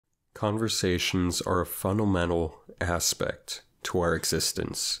Conversations are a fundamental aspect to our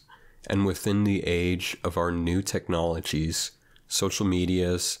existence, and within the age of our new technologies, social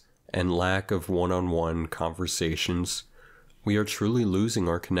medias, and lack of one-on-one conversations, we are truly losing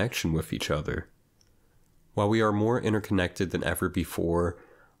our connection with each other. While we are more interconnected than ever before,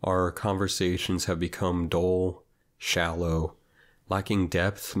 our conversations have become dull, shallow, lacking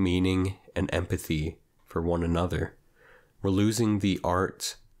depth, meaning, and empathy for one another. We're losing the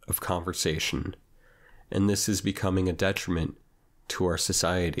art of conversation, and this is becoming a detriment to our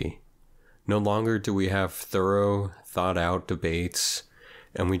society. No longer do we have thorough, thought-out debates,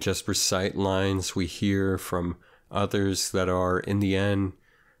 and we just recite lines we hear from others that are, in the end,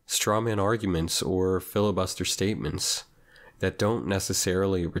 strawman arguments or filibuster statements that don't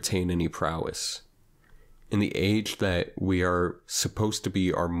necessarily retain any prowess. In the age that we are supposed to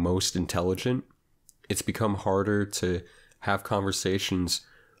be our most intelligent, it's become harder to have conversations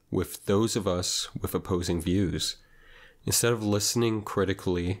with those of us with opposing views. Instead of listening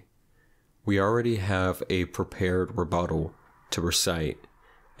critically, we already have a prepared rebuttal to recite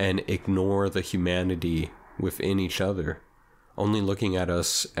and ignore the humanity within each other, only looking at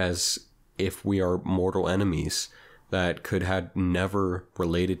us as if we are mortal enemies that could have never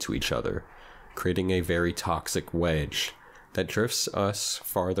related to each other, creating a very toxic wedge that drifts us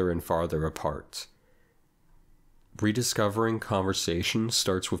farther and farther apart. Rediscovering conversation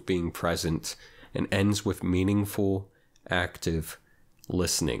starts with being present and ends with meaningful, active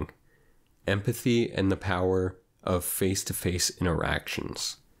listening, empathy, and the power of face-to-face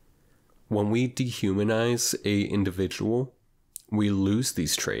interactions. When we dehumanize an individual, we lose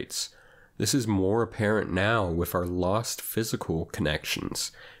these traits. This is more apparent now with our lost physical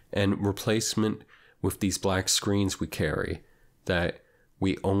connections and replacement with these black screens we carry, that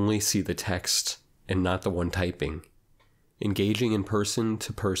we only see the text and not the one typing. Engaging in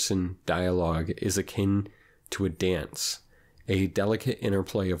person-to-person dialogue is akin to a dance, a delicate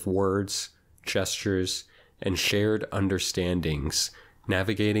interplay of words, gestures, and shared understandings.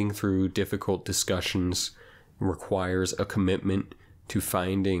 Navigating through difficult discussions requires a commitment to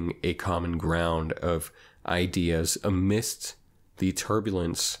finding a common ground of ideas amidst the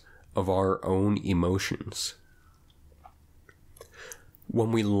turbulence of our own emotions.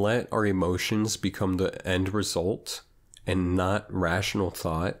 When we let our emotions become the end result and not rational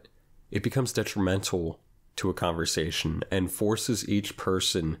thought, it becomes detrimental to a conversation and forces each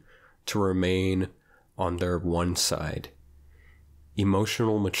person to remain on their one side.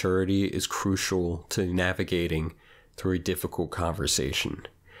 Emotional maturity is crucial to navigating through a difficult conversation.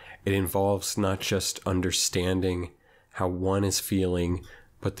 It involves not just understanding how one is feeling,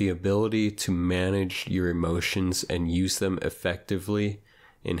 but the ability to manage your emotions and use them effectively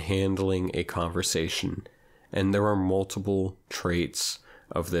in handling a conversation. And there are multiple traits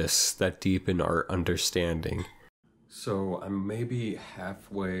of this that deepen our understanding. So I'm maybe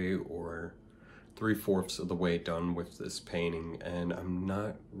halfway or 3/4 of the way done with this painting, and I'm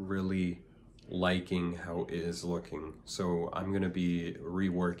not really liking how it is looking. So I'm going to be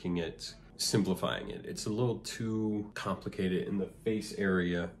reworking it, simplifying it. It's a little too complicated in the face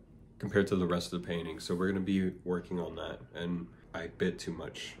area compared to the rest of the painting. So we're going to be working on that, and I bit too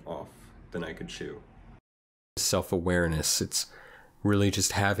much off than I could chew. Self-awareness, it's really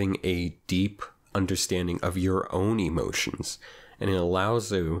just having a deep understanding of your own emotions, and it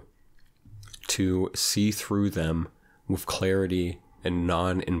allows you to see through them with clarity and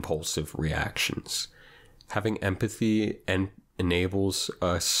non-impulsive reactions. Having empathy enables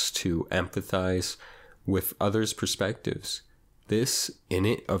us to empathize with others' perspectives. This, in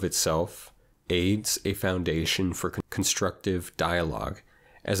it of itself, aids a foundation for constructive dialogue,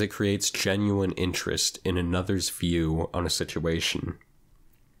 as it creates genuine interest in another's view on a situation.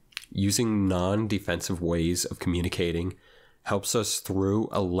 Using non-defensive ways of communicating helps us through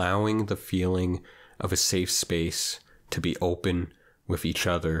allowing the feeling of a safe space to be open with each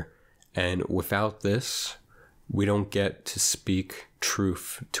other, and without this, we don't get to speak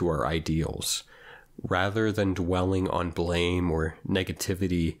truth to our ideals. Rather than dwelling on blame or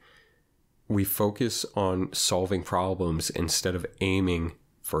negativity, we focus on solving problems instead of aiming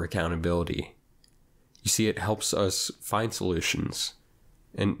for accountability. You see, it helps us find solutions,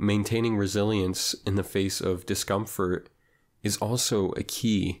 and maintaining resilience in the face of discomfort is also a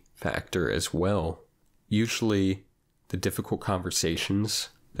key factor as well. Usually, the difficult conversations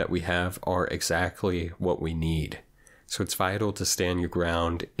that we have are exactly what we need. So it's vital to stand your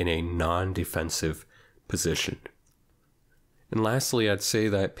ground in a non-defensive position. And lastly, I'd say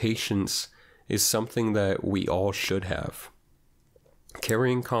that patience is something that we all should have.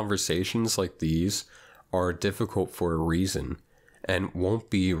 Carrying conversations like these are difficult for a reason, and won't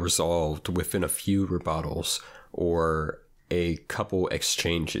be resolved within a few rebuttals or a couple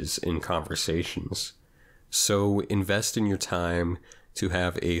exchanges in conversations. So invest in your time to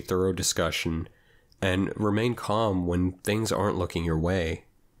have a thorough discussion and remain calm when things aren't looking your way.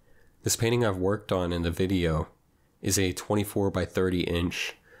 This painting I've worked on in the video is a 24 by 30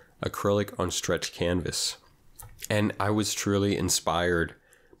 inch acrylic on stretched canvas. And I was truly inspired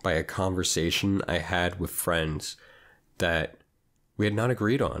by a conversation I had with friends that we had not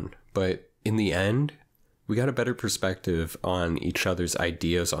agreed on, but in the end, we got a better perspective on each other's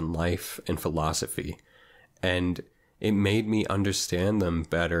ideas on life and philosophy. And it made me understand them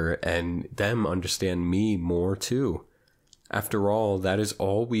better and them understand me more too. After all, that is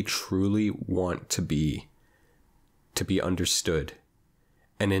all we truly want to be understood.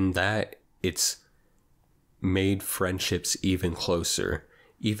 And in that, it's made friendships even closer,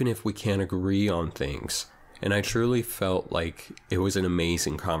 even if we can't agree on things. And I truly felt like it was an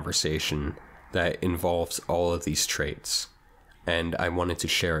amazing conversation that involves all of these traits. And I wanted to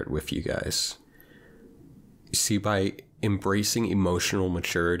share it with you guys. You see, by embracing emotional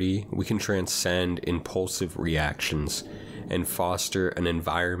maturity, we can transcend impulsive reactions and foster an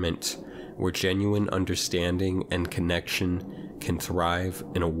environment where genuine understanding and connection can thrive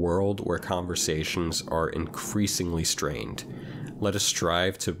in a world where conversations are increasingly strained. Let us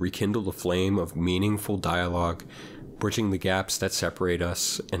strive to rekindle the flame of meaningful dialogue, bridging the gaps that separate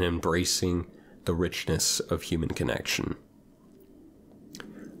us and embracing the richness of human connection.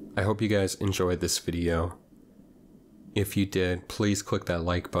 I hope you guys enjoyed this video. If you did, please click that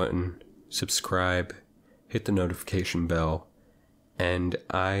like button, subscribe, hit the notification bell, and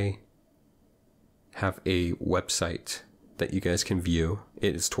I have a website that you guys can view.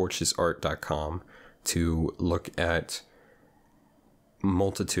 It is torchesart.com to look at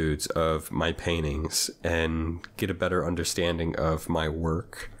multitudes of my paintings and get a better understanding of my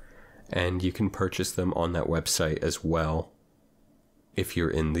work. And you can purchase them on that website as well if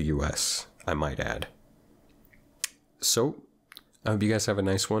you're in the US, I might add. So, I hope you guys have a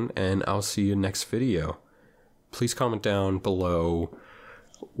nice one, and I'll see you next video. Please comment down below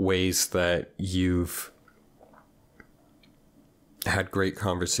ways that you've had great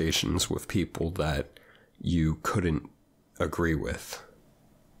conversations with people that you couldn't agree with.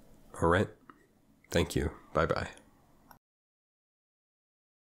 All right? Thank you. Bye-bye.